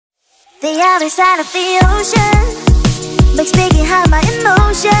The other side of the ocean makes me get high my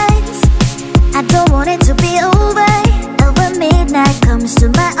emotions. I don't want it to be over. When midnight comes to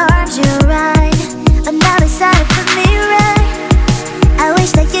my arms, you're right. Another side of the mirror, I wish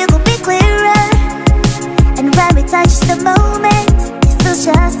that you could be clearer. And when we touch the moment, it feels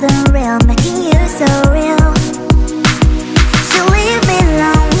just unreal, making you so real. So leave me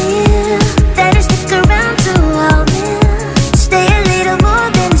lonely, then you stick around to hold me. Stay a little more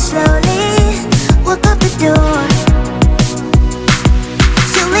than slowly walk up the door.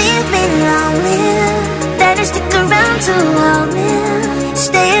 So leave me lonely, then you stick around to hold me.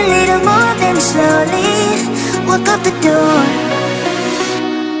 Stay a little more than slowly walk up the door.